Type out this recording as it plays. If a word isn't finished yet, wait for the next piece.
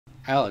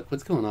Alec,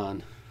 what's going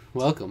on?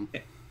 Welcome.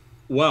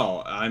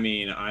 Well, I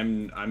mean,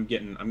 I'm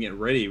getting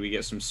ready. We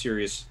get some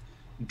serious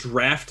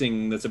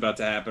drafting that's about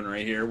to happen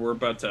right here. We're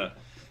about to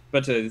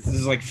this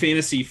is like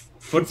fantasy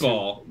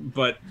football,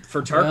 but for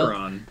Well,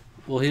 Tarkaron.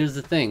 here's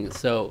the thing.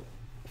 So,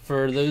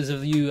 for those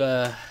of you,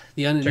 the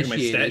Checking my stat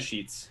uninitiated,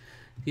 sheets.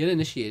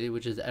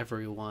 which is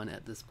everyone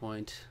at this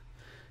point,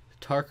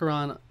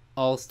 Tarkaron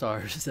All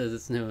Stars, as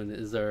it's known,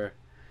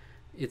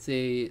 it's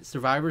a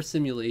survivor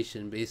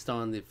simulation based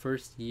on the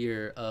first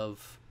year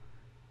of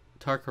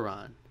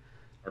Tarkaron,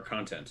 Our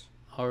content.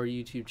 our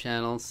YouTube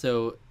channel.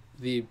 So,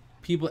 the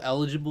people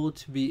eligible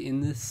to be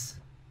in this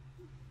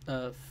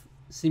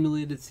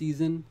simulated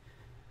season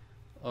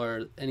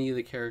are any of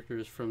the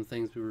characters from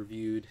things we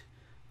reviewed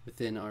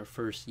within our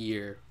first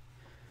year.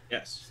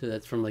 Yes. So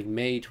that's from like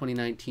May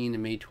 2019 to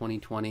May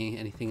 2020,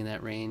 anything in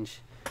that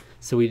range.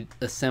 So we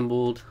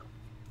assembled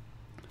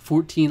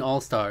 14 All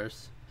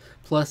Stars,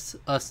 plus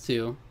us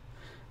two.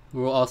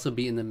 We'll also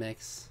be in the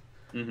mix.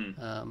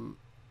 Mm-hmm.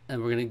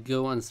 And we're going to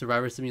go on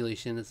Survivor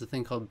Simulation. It's a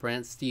thing called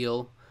Brant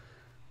Steel,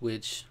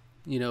 which,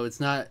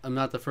 I'm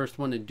not the first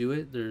one to do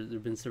it. There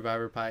have been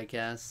Survivor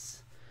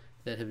podcasts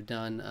that have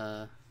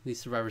done these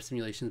Survivor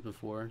simulations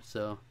before.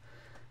 So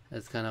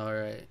that's kind of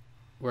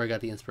where I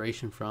got the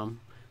inspiration from,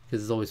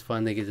 because it's always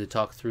fun. They get to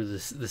talk through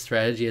the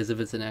strategy as if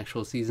it's an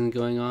actual season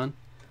going on.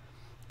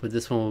 But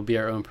this one will be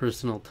our own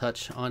personal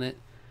touch on it,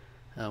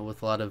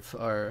 with a lot of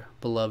our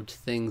beloved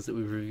things that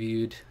we've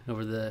reviewed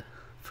over the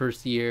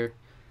first year.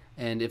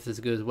 And if this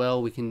goes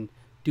well, we can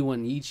do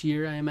one each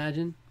year, I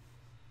imagine.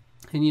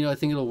 And I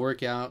think it'll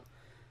work out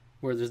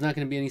where there's not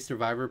going to be any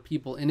Survivor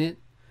people in it,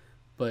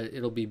 but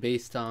it'll be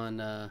based on.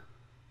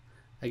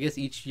 I guess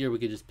each year we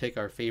could just pick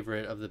our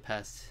favorite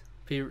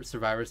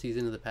Survivor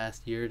season of the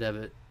past year to have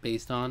it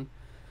based on.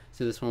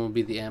 So this one will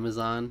be the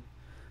Amazon,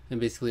 and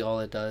basically all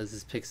it does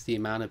is picks the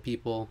amount of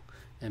people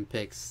and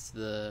picks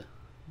the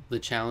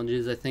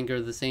challenges. I think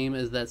are the same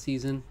as that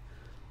season,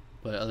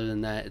 but other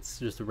than that, it's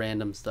just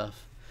random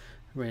stuff.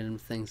 Random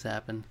things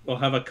happen. We'll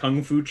have a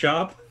kung fu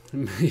chop.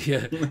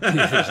 Yeah,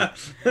 yeah,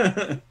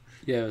 Yeah.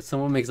 yeah.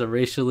 Someone makes a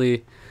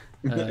racially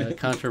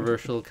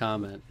controversial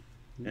comment.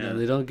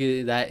 They don't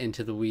get that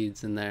into the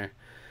weeds in there,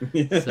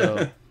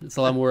 so it's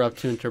a lot more up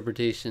to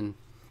interpretation.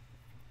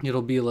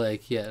 It'll be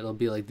like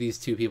these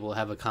two people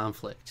have a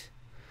conflict,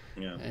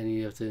 Yeah. and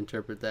you have to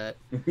interpret that.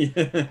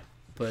 Yeah.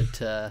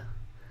 But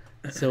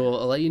so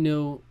I'll let you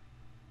know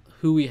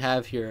who we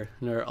have here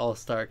in our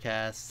all-star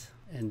cast,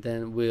 and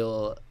then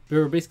we're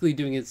basically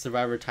doing it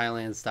Survivor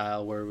Thailand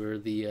style, where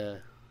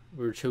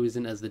we're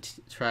chosen as the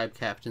tribe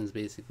captains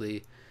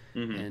basically,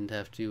 Mm-hmm. and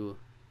have to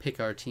pick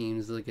our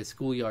teams like a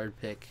schoolyard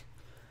pick.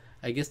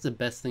 I guess the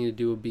best thing to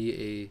do would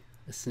be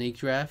a snake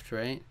draft,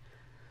 right?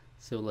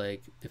 So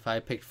like if I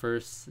picked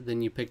first,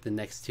 then you pick the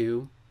next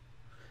two,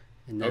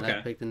 and then I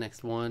Okay. pick the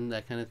next one,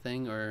 that kind of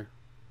thing. Or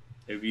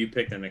If you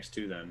pick the next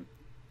two, then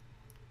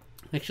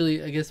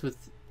actually, I guess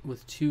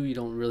with two, you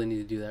don't really need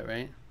to do that,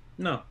 right?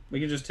 no, we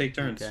can just take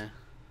turns. Okay.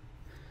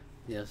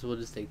 Yeah, so we'll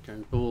just take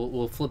turns, but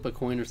we'll flip a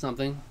coin or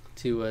something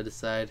to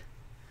decide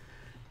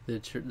the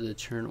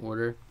turn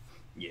order.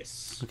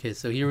 Yes. Okay,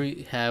 so here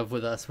we have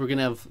with us, we're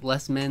gonna have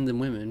less men than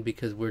women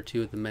because we're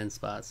two at the men's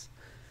spots,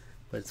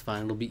 but it's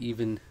fine. It'll be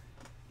even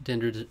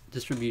gender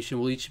distribution.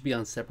 We'll each be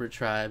on separate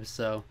tribes,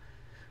 so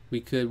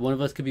one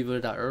of us could be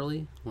voted out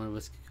early, one of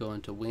us could go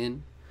on to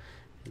win.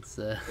 It's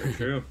Very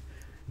true.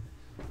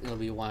 it'll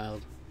be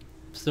wild.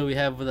 So we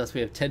have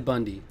Ted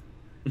Bundy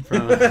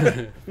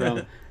from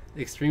from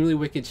Extremely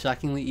Wicked,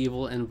 Shockingly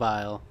Evil, and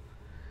Vile.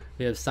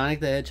 We have Sonic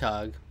the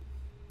Hedgehog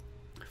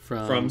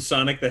From from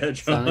Sonic the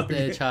Sonic the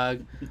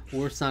Hedgehog. Hedgehog,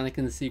 or Sonic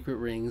and the Secret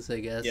Rings, I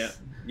guess. Yeah.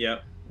 Yeah.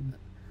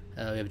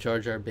 We have Jar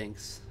Jar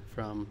Binks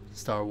from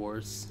Star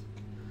Wars.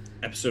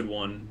 Episode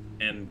one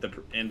and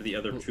the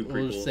other two We'll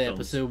prequel just say films.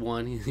 episode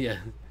one. Yeah.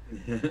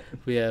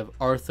 We have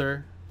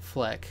Arthur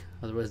Fleck,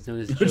 otherwise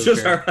known as Which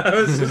is Joker.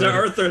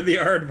 Arthur the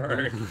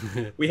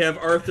Aardvark. We have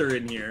Arthur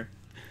in here.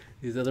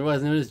 He's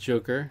otherwise known as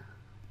Joker.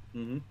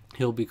 Hmm.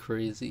 He'll be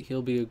crazy.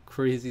 He'll be a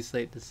crazy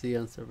sight to see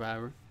on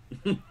Survivor.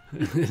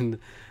 And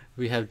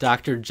we have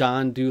Dr.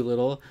 John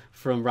Doolittle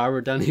from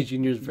Robert Downey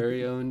Jr.'s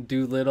very own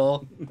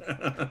Doolittle.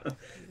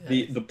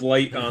 The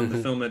blight on the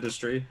film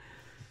industry.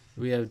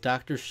 We have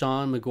Dr.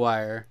 Sean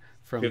McGuire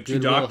from We have two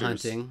Good Will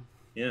doctors. Hunting.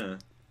 Yeah.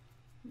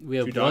 We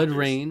have Two Blood doctors.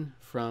 Rain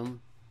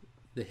from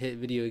the hit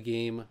video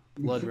game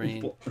Blood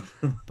Rain.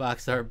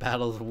 Box art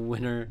battles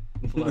winner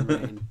Blood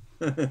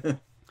Rain.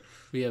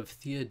 We have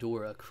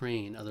Theodora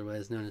Crane,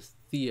 otherwise known as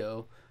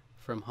Theo,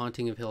 from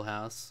Haunting of Hill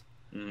House.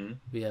 Hmm.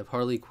 We have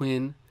Harley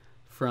Quinn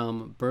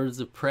from Birds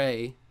of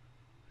Prey,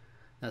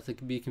 not to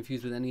be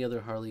confused with any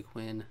other Harley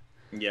Quinn.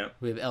 Yeah.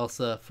 We have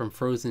Elsa from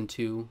Frozen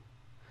 2.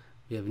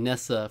 We have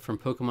Nessa from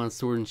Pokemon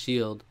Sword and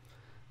Shield.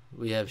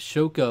 We have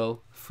Shoko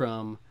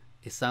from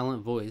A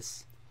Silent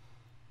Voice.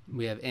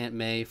 We have Aunt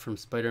May from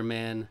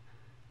Spider-Man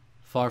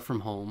Far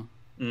From Home.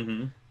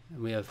 Hmm. And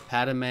we have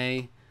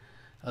Padme,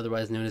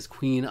 otherwise known as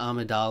Queen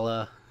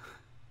Amidala,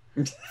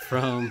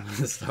 from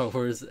Star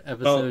Wars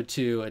Episode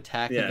 2,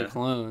 Attack of Yeah. the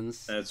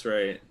Clones. That's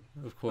right.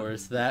 Of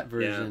course, that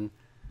version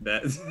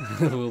That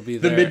will be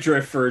the there.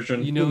 midriff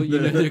version. You know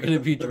they're gonna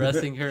be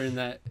dressing her in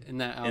that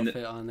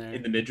outfit on there.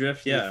 In the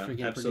midriff, The yeah,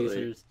 freaking absolutely.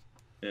 producers.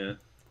 Yeah.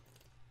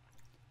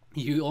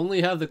 You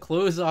only have the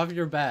clothes off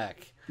your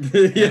back.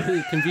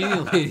 Yeah.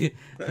 Conveniently,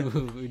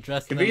 we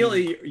dressed them.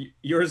 Conveniently,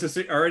 yours is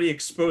already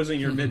exposing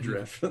your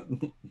midriff.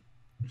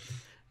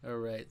 All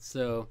right,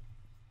 so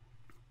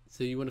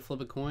you want to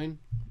flip a coin?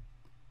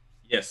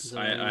 Yes,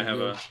 I have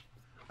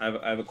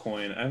a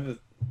coin. I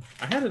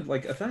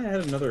thought I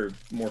had another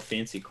more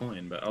fancy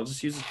coin, but I'll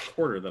just use a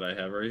quarter that I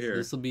have right here.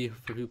 This will be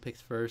for who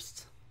picks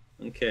first.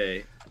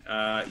 Okay.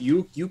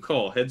 You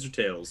call heads or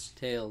tails.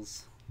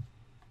 Tails.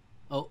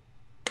 Oh,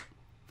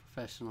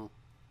 professional.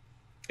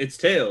 It's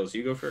tails.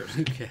 You go first.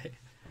 Okay.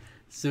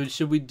 So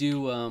should we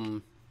do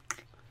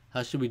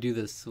how should we do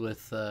this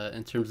with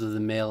in terms of the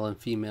male and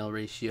female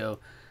ratio?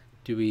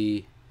 Do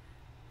we,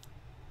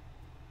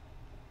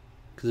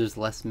 because there's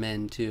less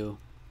men too.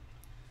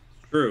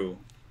 True.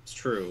 It's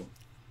true.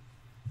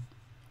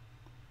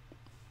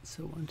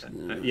 So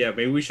yeah,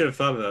 maybe we should have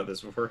thought about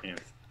this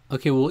beforehand.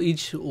 Okay, we'll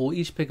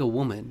each pick a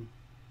woman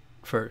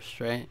first,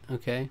 right?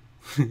 Okay.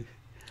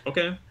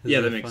 Okay.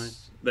 Yeah, that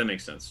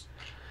makes sense.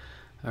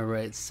 All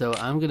right, so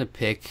I'm gonna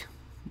pick.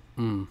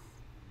 Ooh.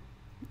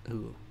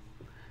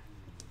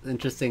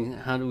 Interesting.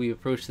 How do we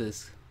approach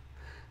this?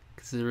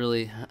 Because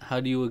really, how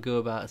do you go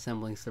about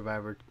assembling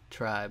Survivor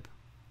Tribe?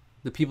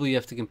 The people you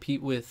have to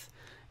compete with,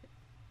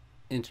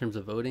 in terms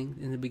of voting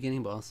in the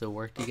beginning, but also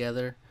work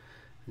together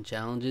and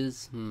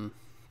challenges.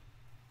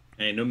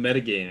 Hey, no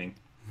metagaming.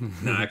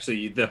 No,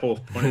 actually, the whole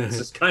point of this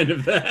is kind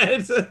of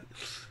that.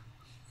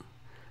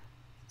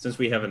 Since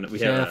we have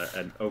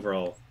an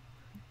overall.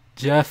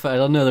 Jeff, I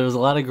don't know. There was a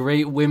lot of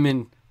great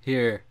women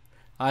here.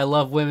 I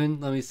love women.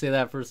 Let me say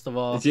that first of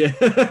all. Yeah.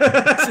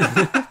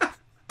 I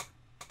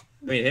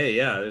mean, hey,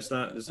 yeah. There's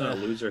not a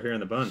loser here in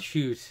the bunch.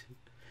 Shoot.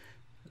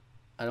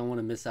 I don't want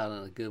to miss out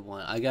on a good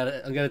one. I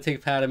gotta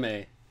take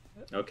Padme.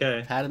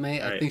 Okay. Padme, All I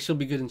right. think she'll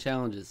be good in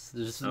challenges.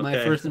 This is my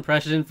Okay. first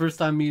impression, first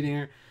time meeting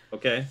her.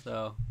 Okay.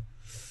 So.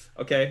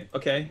 Okay.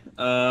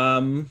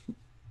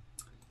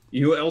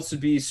 You else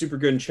would be super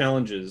good in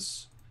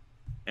challenges,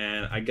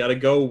 and I gotta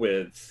go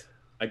with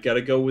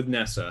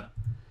Nessa.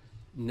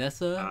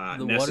 Nessa,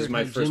 the Nessa's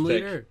my water-type first gym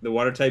pick. leader. The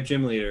water type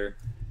gym leader.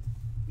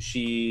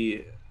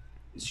 She's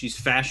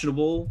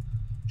fashionable.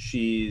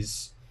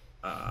 She's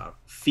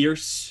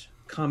fierce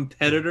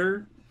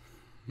competitor.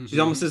 She's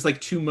almost has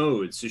like two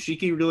modes, so she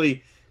can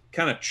really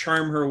kind of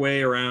charm her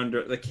way around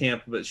the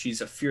camp. But she's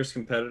a fierce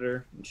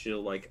competitor, and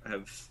she'll like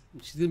have.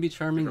 She's gonna be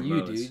charming you,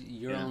 modes. dude.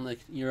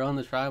 You're on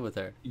the tribe with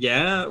her.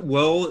 Yeah.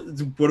 Well,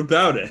 what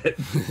about it?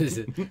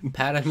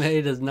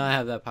 Padme does not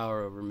have that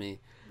power over me.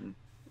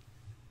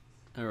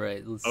 All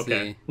right, let's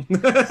Okay. see.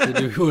 So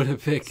do we want to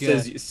pick?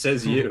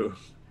 Says you.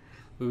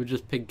 We would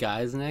just pick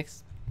guys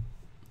next.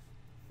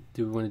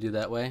 Do we want to do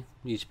that way?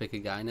 We each pick a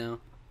guy now.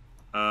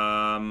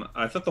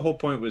 I thought the whole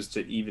point was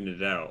to even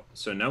it out.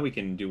 So now we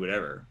can do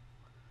whatever.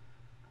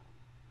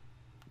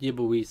 Yeah,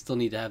 but we still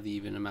need to have the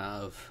even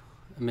amount of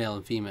male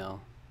and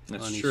female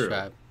That's on true. each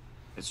tribe.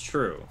 It's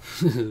true.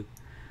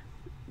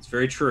 It's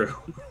very true.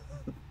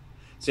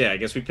 So yeah, I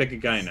guess we pick a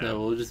guy now. So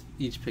we'll just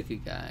each pick a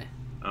guy.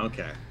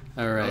 Okay.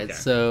 All right. Okay.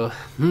 So,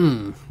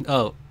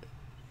 oh,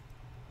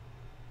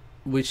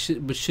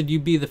 should you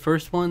be the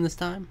first one this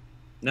time?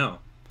 No.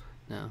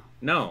 No.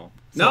 No.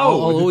 So No. I'll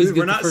always We're get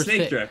the not first snake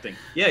pick. drafting.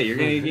 Yeah, you're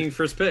getting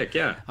first pick.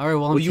 Yeah. All right.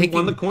 Well, you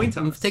won the coin toss.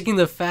 I'm taking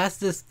the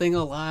fastest thing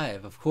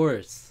alive, of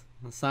course.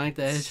 Sonic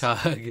the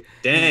Hedgehog.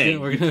 Dang.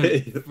 we're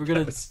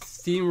gonna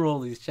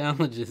steamroll these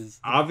challenges.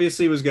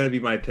 Obviously, was going to be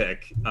my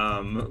pick.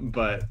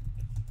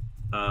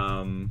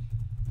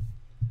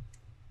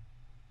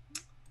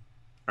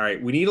 All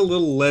right, we need a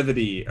little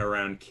levity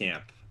around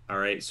camp. All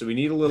right, so we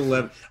need a little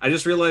levity. I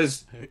just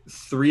realized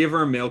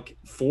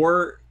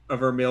four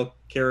of our male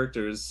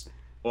characters.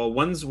 Well,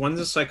 one's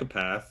a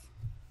psychopath.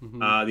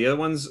 Mhm. The other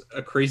one's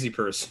a crazy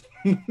person.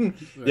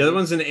 The other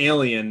one's an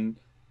alien,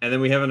 and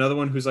then we have another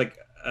one who's like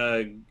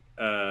a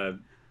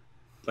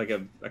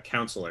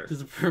counselor. This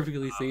is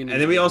perfectly singing.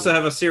 And then we also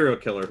have a serial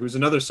killer who's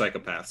another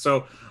psychopath.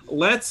 So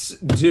let's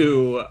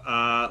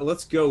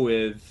go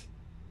with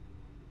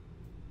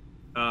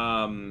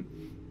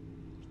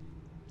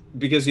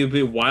because he'll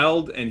be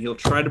wild and he'll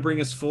try to bring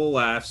us full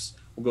laughs.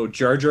 We'll go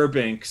Jar Jar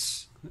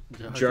Binks.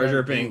 Jar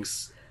Jar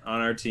Binks on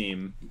our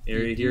team.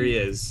 Here he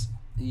is.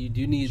 You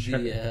do need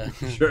the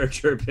Jar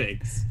Jar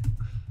Binks.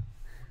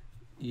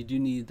 you do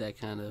need that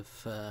kind of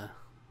The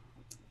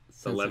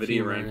sense of levity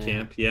humor around in it.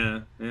 camp.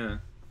 Yeah. It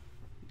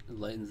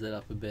lightens it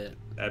up a bit.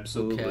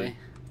 Absolutely. Okay.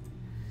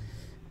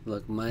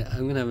 Look, I'm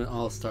gonna have an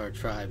all-star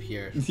tribe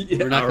here. Yeah,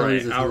 We're not gonna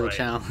lose this all little right.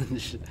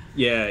 challenge.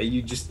 Yeah,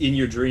 you just in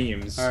your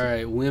dreams. All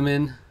right,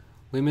 women,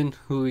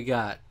 who we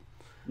got?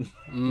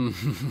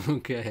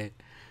 Okay,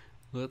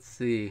 let's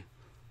see.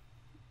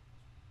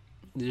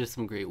 There's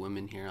some great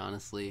women here,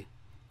 honestly.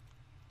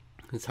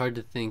 It's hard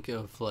to think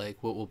of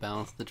like what will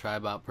balance the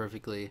tribe out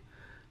perfectly.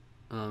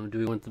 Do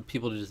we want the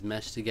people to just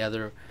mesh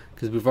together?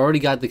 Because we've already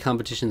got the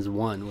competitions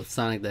won with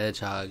Sonic the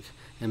Hedgehog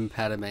and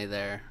Padme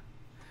there.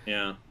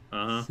 Yeah.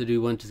 Uh-huh. So do we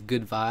want just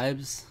good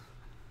vibes?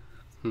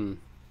 I'm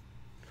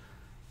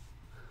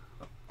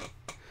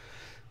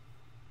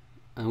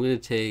gonna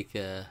take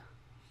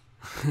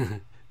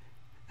I'm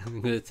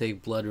gonna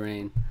take Blood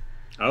Rain.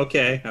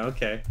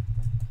 Okay.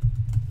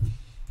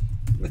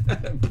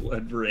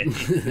 Blood Rain.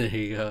 There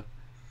you go.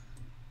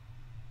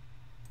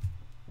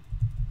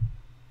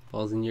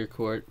 Falls in your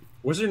court.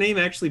 Was her name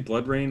actually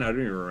Blood Rain? I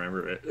don't even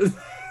remember it.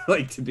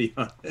 Like, to be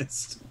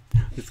honest.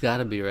 It's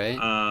gotta be, right?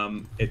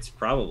 It's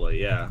probably,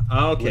 yeah.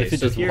 Okay, What if it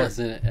so just here,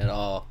 wasn't at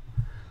all?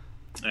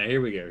 all right,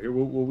 here we go. Here,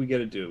 what we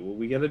gotta do? What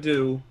we gotta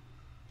do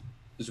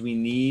is we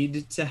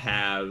need to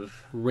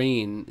have.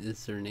 Rain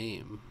is her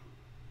name.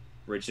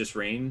 It's just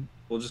Rain.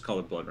 We'll just call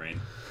it Blood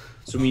Rain.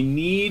 So we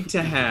need to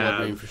Blood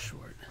Rain have. for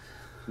short.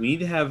 We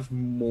need to have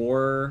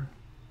more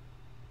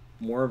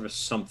of a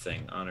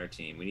something on our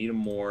team. We need a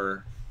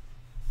more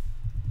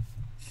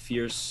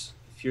fierce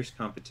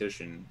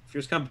competition.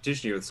 Fierce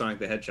competition here with Sonic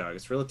the Hedgehog.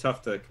 It's really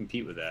tough to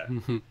compete with that.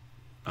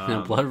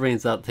 Now Blood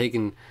Rain's out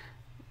taking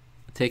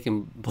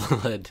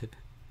blood.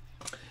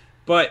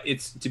 But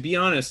it's, to be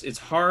honest, it's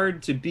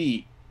hard to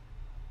beat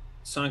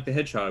Sonic the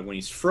Hedgehog when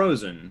he's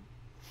frozen.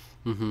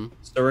 Mm-hmm.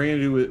 So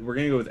we're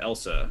gonna go with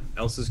Elsa.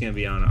 Elsa's gonna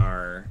be on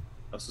our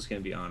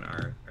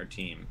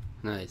team.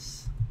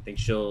 Nice. I think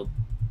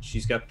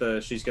she's got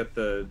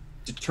the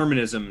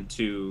determinism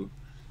to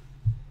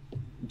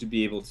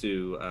be able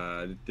to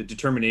the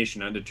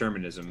determination on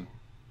determinism.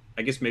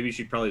 I guess maybe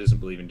she probably doesn't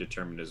believe in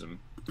determinism.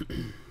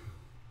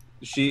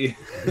 She's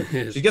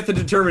got the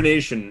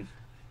determination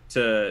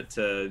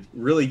to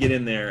really get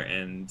in there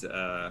and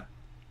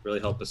really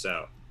help us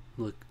out.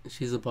 Look,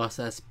 she's a boss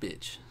ass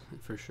bitch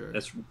for sure.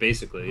 That's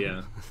basically,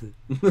 yeah.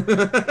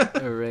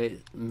 All right,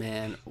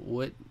 man.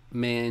 What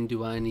man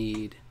do I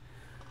need?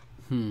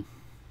 There's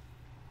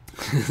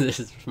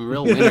some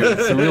real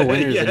winners. Some real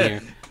winners in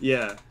here.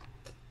 Yeah.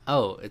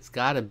 Oh, it's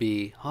gotta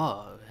be.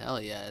 Oh, hell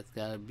yeah! It's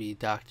gotta be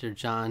Dr.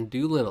 John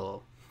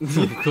Doolittle.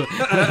 Well,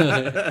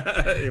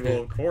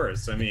 of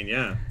course. I mean,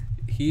 yeah.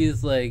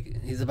 He's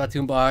about to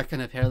embark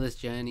on a perilous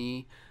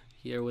journey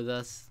here with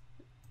us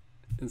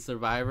in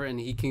Survivor, and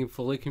he can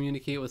fully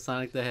communicate with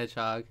Sonic the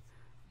Hedgehog.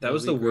 That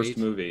was the worst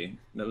movie.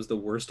 That was the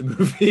worst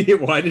movie.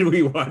 Why did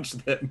we watch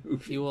that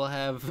movie? He will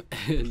have.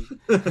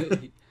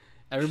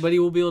 Everybody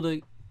will be able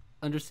to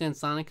understand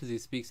Sonic because he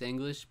speaks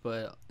English,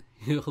 but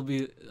he'll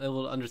be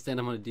able to understand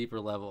him on a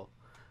deeper level.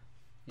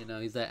 You know,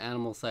 he's that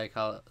animal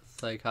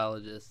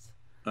psychologist.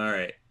 All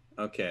right.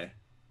 Okay.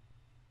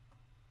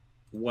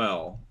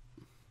 Well,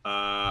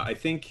 I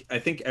think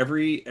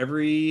every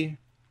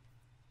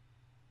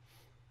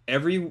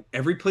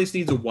place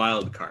needs a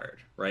wild card,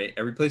 right?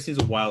 Every place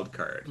needs a wild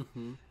card.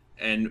 Mm-hmm.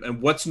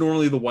 And what's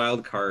normally the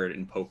wild card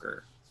in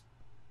poker?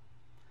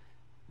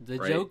 The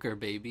right? Joker,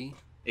 baby.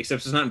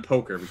 Except it's not in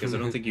poker because I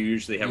don't think you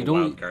usually have a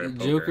wild card in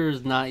poker. Joker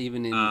is not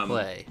even in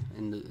play.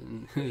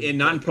 And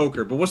not in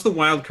poker. But what's the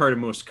wild card in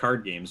most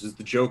card games is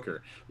the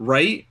Joker,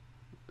 right?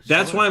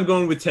 That's Sure. why I'm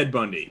going with Ted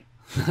Bundy.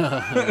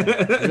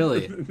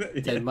 Really?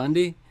 Yeah. Ted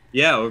Bundy?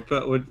 Yeah,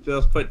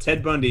 let's put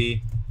Ted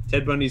Bundy.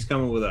 Ted Bundy's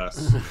coming with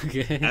us.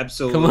 Okay.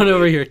 Absolutely. Come on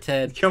over here,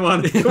 Ted. Come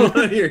on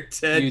here,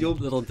 Ted. You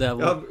little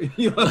devil.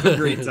 You'll have a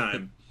great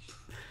time.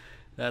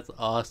 That's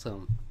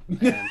awesome.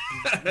 Man.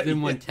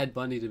 Didn't want Ted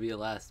Bundy to be a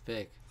last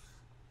pick.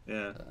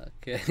 Yeah.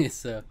 Okay,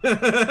 so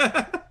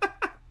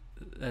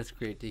that's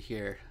great to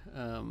hear.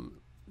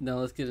 Now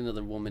let's get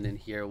another woman in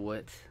here.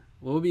 What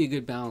would be a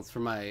good balance for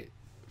my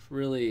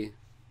really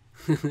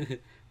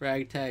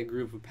ragtag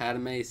group of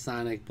Padme,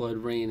 Sonic, Blood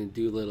Rain, and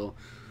Doolittle?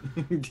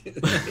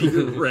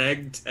 Your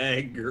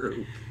ragtag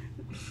group.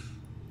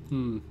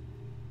 You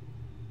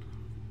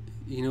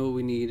know what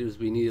we need is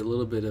we need a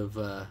little bit of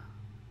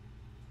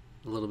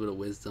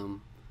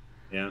wisdom.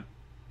 Yeah.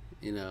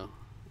 You know,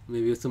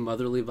 maybe with some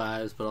motherly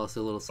vibes, but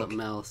also a little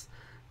something else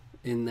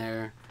in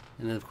there.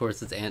 And then, of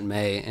course, it's Aunt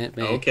May. Aunt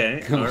May.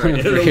 Okay. Come All on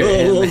right. over here,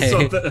 Aunt May.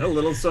 A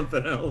little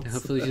something else.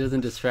 Hopefully she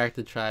doesn't distract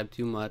the tribe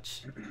too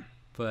much.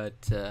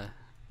 But I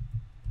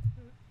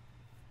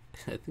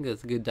think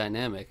that's a good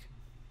dynamic.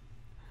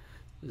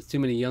 There's too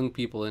many young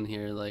people in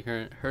here. Like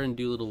her and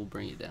Doolittle will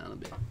bring it down a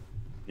bit.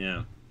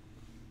 Yeah.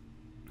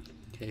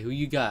 Okay, who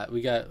you got?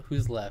 We got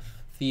who's left?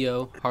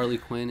 Theo, Harley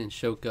Quinn, and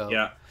Shoko.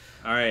 Yeah.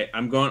 All right.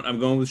 I'm going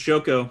with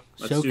Shoko.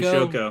 Let's do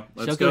Shoko.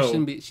 Let's go.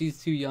 Shouldn't be.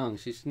 She's too young.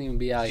 She shouldn't even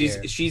be out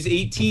here. She's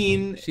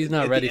 18. She's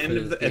not ready for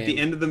this game. At the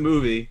end of the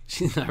movie.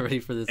 She's not ready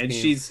for this game.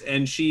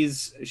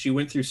 She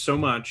went through so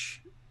much.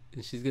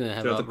 And she's gonna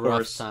have throughout a the rough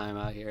course. time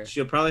out here.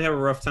 She'll probably have a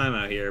rough time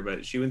out here,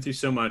 but she went through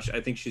so much. I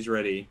think she's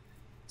ready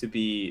to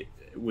be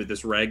with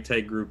this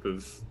ragtag group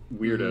of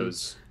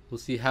weirdos. We'll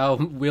see how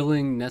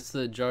willing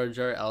Nessa, Jar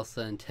Jar,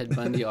 Elsa, and Ted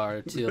Bundy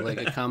are to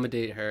like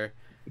accommodate her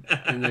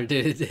in their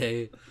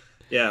day-to-day.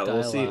 Yeah,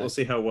 dialogue. we'll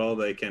see how well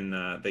they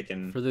can.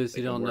 For those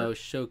who they can don't know, work.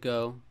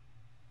 Shoko,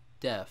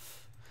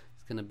 deaf.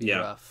 It's gonna be Yeah.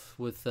 rough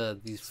with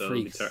these So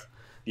freaks.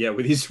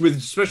 with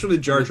especially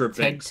with Jar Jar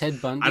Binks.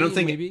 Ted Bundy. I don't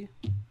think maybe.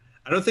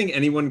 I don't think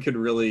anyone could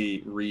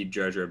really read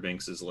Jar Jar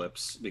Binks's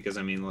lips because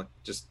I mean, look,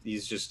 just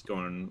he's just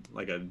going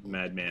like a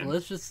madman.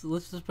 Let's just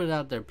put it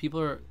out there.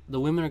 The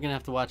women are gonna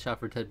have to watch out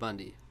for Ted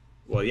Bundy.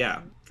 Well,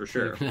 yeah, for They're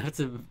sure. gonna have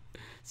to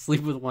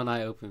sleep with one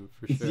eye open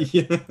for sure.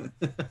 Yeah.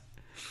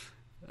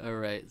 All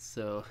right,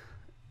 so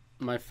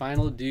my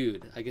final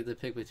dude, I get to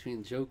pick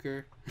between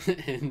Joker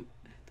and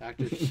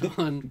Dr.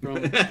 Sean from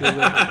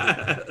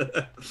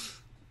the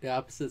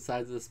opposite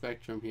sides of the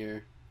spectrum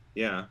here.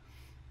 Yeah.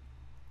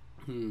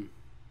 Do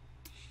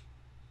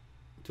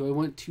I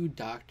want 2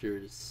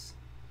 doctors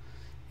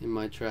in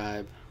my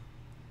tribe?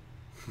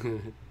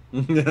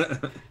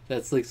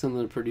 That's like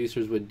something the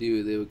producers would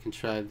do. They would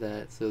contrive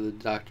that so the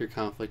doctor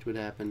conflict would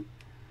happen.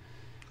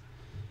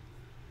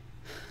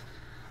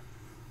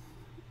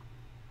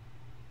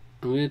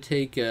 I'm gonna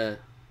take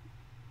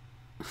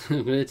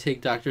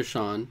Dr.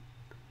 Sean.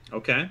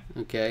 Okay.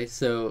 Okay,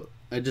 so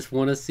I just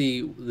want to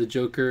see the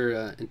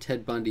Joker and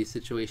Ted Bundy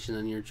situation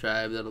on your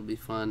tribe. That'll be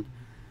fun.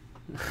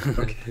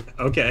 Okay.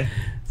 Okay.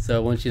 So I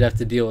want you to have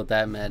to deal with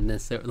that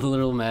madness, the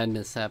little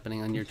madness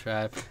happening on your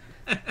tribe.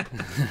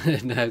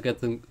 And I've got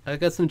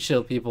some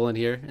chill people in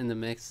here in the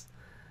mix.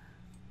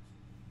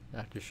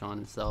 Dr. Sean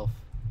himself.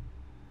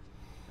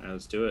 All right,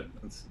 let's do it.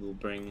 We'll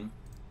bring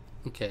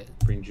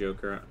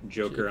Joker on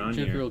Joker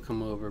here. will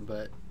come over,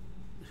 but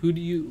who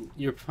do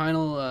your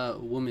final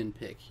woman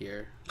pick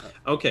here?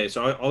 Okay,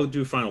 so I'll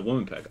do final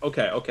woman pick.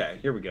 Okay,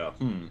 here we go.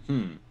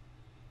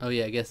 Oh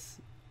yeah, I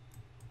guess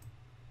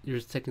you're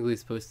technically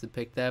supposed to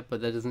pick that, but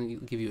that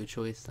doesn't give you a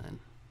choice then.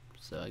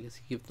 So I guess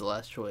you give the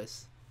last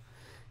choice.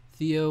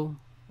 Theo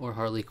or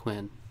Harley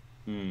Quinn?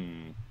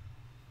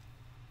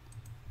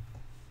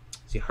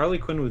 See, Harley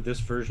Quinn with this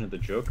version of the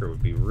Joker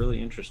would be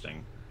really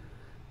interesting.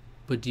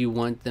 But do you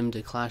want them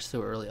to clash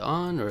so early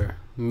on, or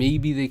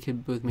maybe they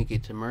could both make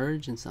it to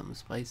merge and something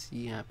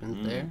spicy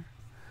happens there?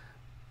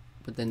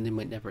 But then they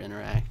might never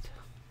interact.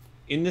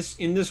 In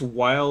this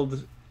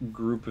wild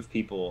group of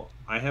people,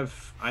 I have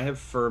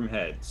firm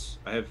heads.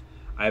 I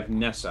have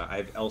Nessa. I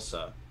have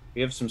Elsa.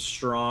 We have some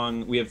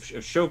strong. We have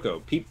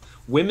Shoko.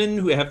 Women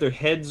who have their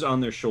heads on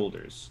their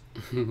shoulders.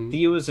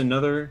 Theo is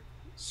another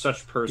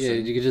such person. Yeah,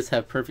 you could just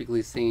have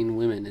perfectly sane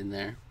women in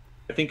there.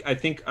 I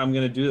think I'm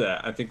gonna do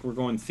that. I think we're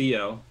going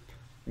Theo.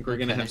 I think we're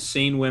gonna have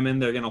sane women.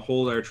 They're gonna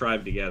hold our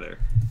tribe together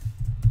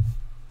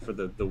for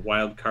the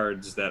wild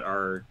cards that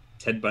are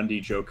Ted Bundy,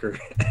 Joker,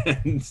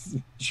 and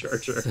Jar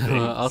Jar. So,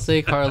 I'll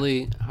take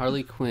Harley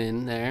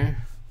Quinn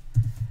there.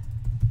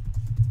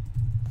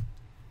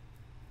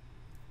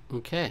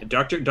 Okay.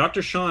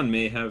 Dr. Sean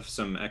may have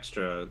some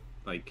extra,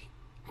 like,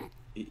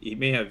 he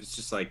may have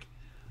just like,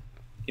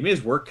 he may have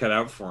his work cut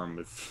out for him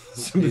with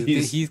some of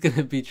these. He's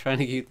gonna be trying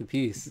to keep the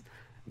peace.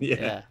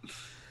 Yeah.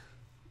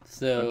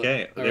 So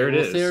okay, there it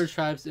is. We'll say our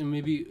tribes, and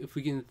maybe if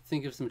we can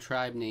think of some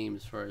tribe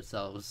names for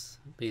ourselves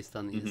based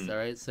on these. All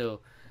right. So,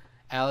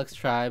 Alex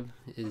tribe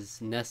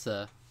is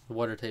Nessa, the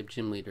water type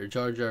gym leader.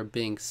 Jar Jar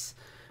Binks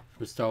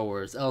from Star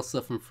Wars.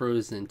 Elsa from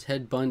Frozen.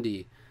 Ted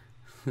Bundy,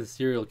 the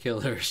serial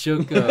killer.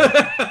 Shoko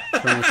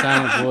from A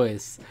Silent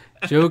Voice.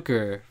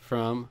 Joker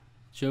from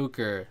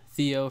Joker.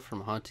 Theo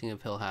from Haunting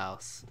of Hill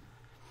House.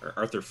 Or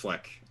Arthur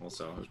Fleck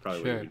also is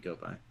probably what he would go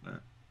by.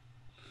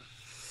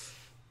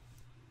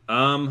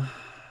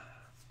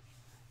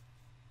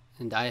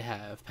 And I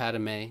have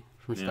Padme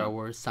from Star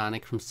Wars,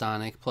 Sonic from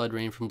Sonic, Blood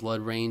Rain from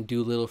Blood Rain,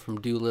 Doolittle from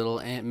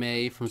Doolittle, Aunt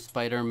May from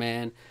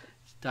Spider-Man,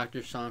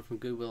 Dr. Sean from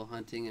Good Will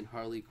Hunting, and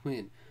Harley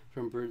Quinn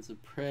from Birds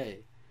of Prey.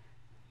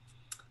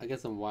 I got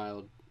some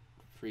wild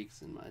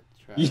freaks in my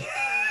tribe.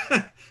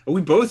 Yeah. We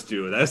both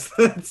do. That's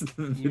the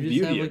you beauty.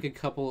 You just have like a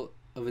couple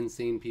of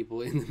insane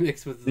people in the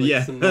mix with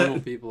like some normal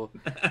people.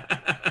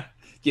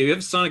 Yeah, you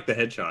have Sonic the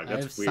Hedgehog. That's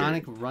I have weird.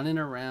 Sonic running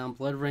around,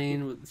 Blood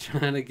Rain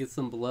trying to get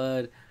some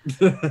blood.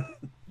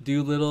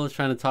 Doolittle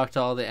trying to talk to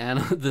all the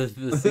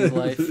the sea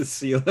life. The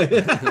sea life.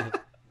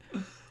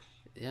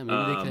 Yeah,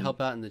 maybe they can help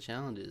out in the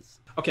challenges.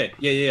 Okay,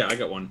 yeah, I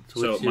got one.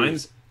 So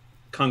mine's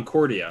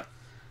Concordia.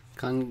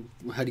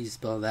 How do you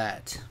spell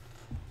that?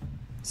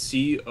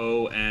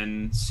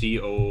 CONCORDIA.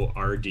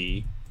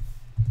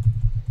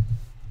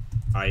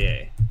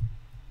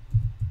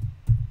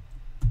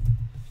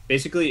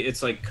 Basically,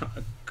 it's like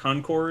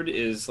Concord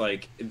is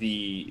like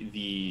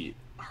the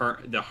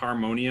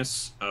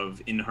harmonious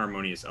of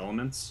inharmonious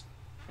elements.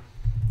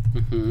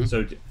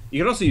 So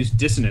you could also use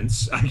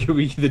dissonance. I could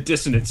be the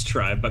dissonance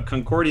tribe, but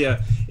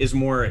Concordia is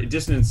more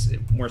dissonance.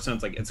 More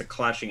sounds like it's a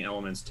clashing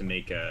elements to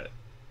make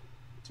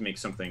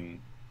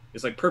something.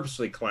 It's like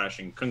purposely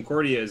clashing.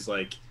 Concordia is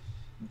like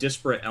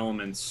disparate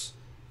elements.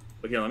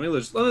 Okay, let me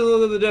look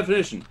at the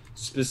definition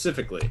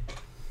specifically.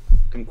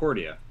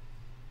 Concordia.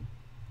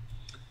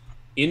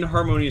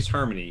 Inharmonious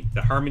harmony,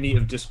 the harmony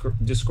of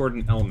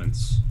discordant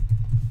elements.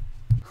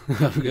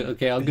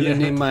 Okay, I'm gonna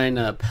name mine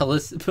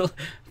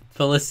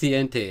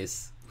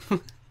Felicientes.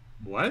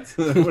 What?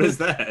 What is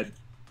that?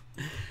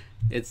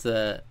 It's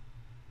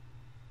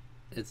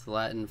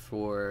Latin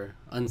for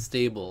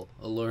unstable,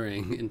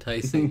 alluring,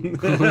 enticing.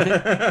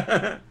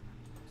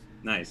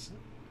 Nice.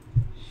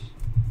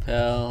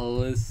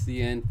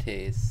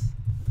 Felicientes.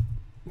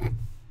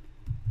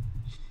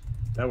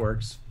 That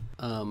works.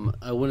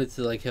 I wanted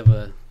to like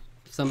have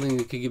something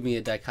that could give me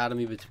a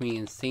dichotomy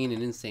between sane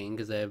and insane,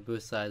 because I have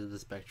both sides of the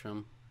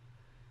spectrum,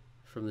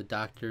 from the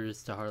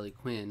Doctors to Harley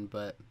Quinn,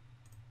 but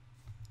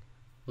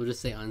we'll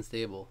just say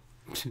unstable.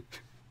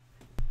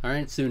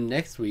 Alright, so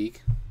next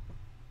week,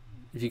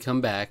 if you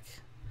come back,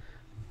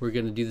 we're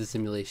going to do the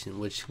simulation,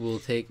 which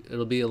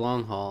it'll be a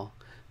long haul,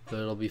 but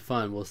it'll be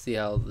fun. We'll see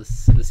how the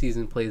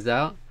season plays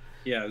out.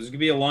 Yeah, there's gonna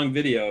be a long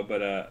video,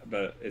 but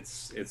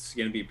it's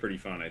gonna be pretty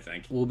fun, I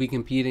think. We'll be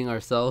competing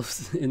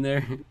ourselves in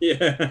there.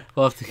 Yeah.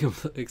 We'll have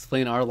to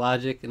explain our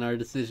logic and our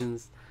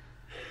decisions,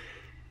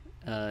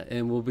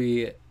 and we'll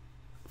be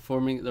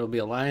there'll be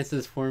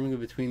alliances forming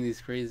between these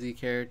crazy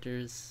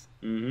characters,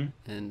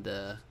 and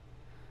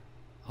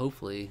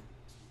hopefully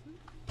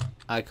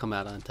I come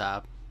out on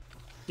top.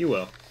 You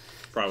will,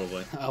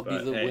 probably. I'll be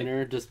the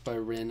winner just by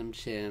random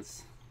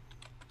chance.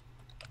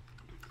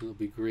 It'll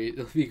be great.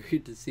 It'll be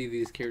great to see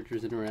these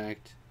characters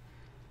interact.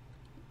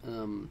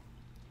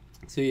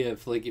 So yeah,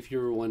 if you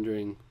were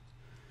wondering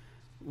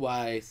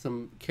why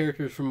some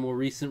characters from more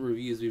recent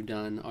reviews we've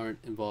done aren't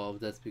involved,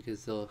 that's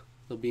because they'll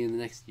be in the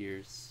next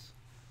years.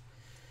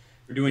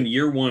 We're doing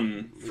year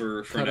one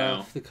for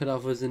now. The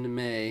cutoff was into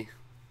May,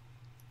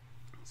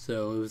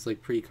 so it was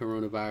like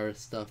pre-coronavirus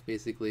stuff,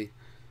 basically.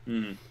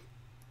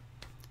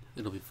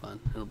 It'll be fun.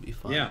 It'll be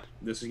fun. Yeah,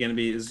 this is gonna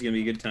be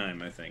a good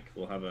time. I think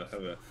we'll have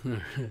a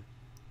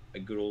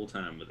good old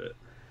time with it.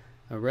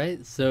 All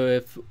right. So,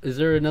 is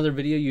there another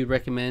video you'd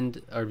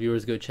recommend our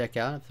viewers go check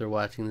out if they're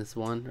watching this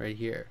one right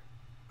here?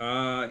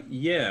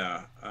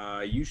 Yeah.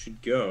 You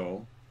should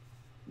go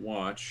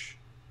watch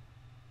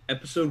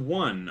episode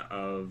 1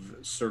 of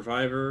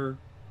Survivor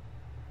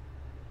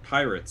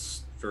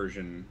Pirates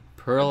version.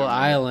 Pearl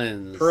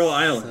Islands. Pearl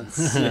Islands.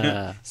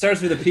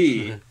 Starts with a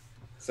P.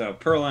 So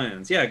Pearl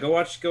Islands. Yeah, go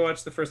watch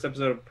the first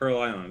episode of Pearl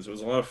Islands. It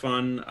was a lot of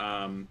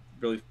fun.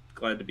 Really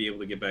glad to be able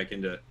to get back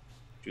into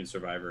doing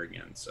Survivor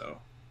again. So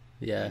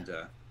yeah,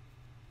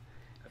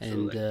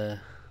 and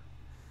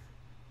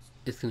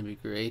it's gonna be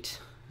great.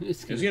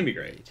 It's gonna be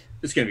great.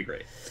 It's gonna be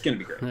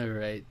great. All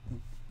right.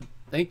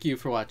 Thank you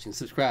for watching.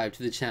 Subscribe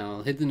to the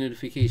channel. Hit the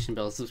notification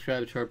bell.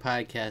 Subscribe to our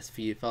podcast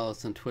feed. Follow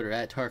us on Twitter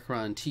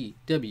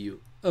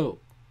 @TarkaronTWO.